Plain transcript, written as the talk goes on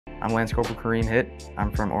I'm Lance Cpl Kareem Hitt.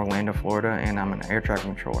 I'm from Orlando, Florida, and I'm an air traffic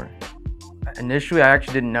controller. Initially, I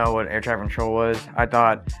actually didn't know what air traffic control was. I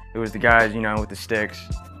thought it was the guys, with the sticks,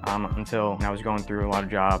 until I was going through a lot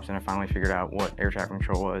of jobs and I finally figured out what air traffic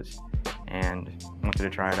control was and wanted to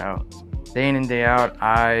try it out. Day in and day out,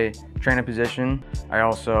 I train a position. I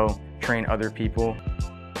also train other people.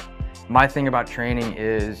 My thing about training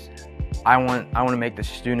is I want to make the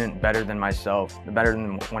student better than myself, better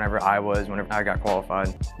than whenever I got qualified.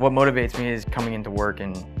 What motivates me is coming into work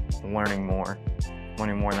and learning more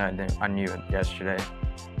than I knew yesterday.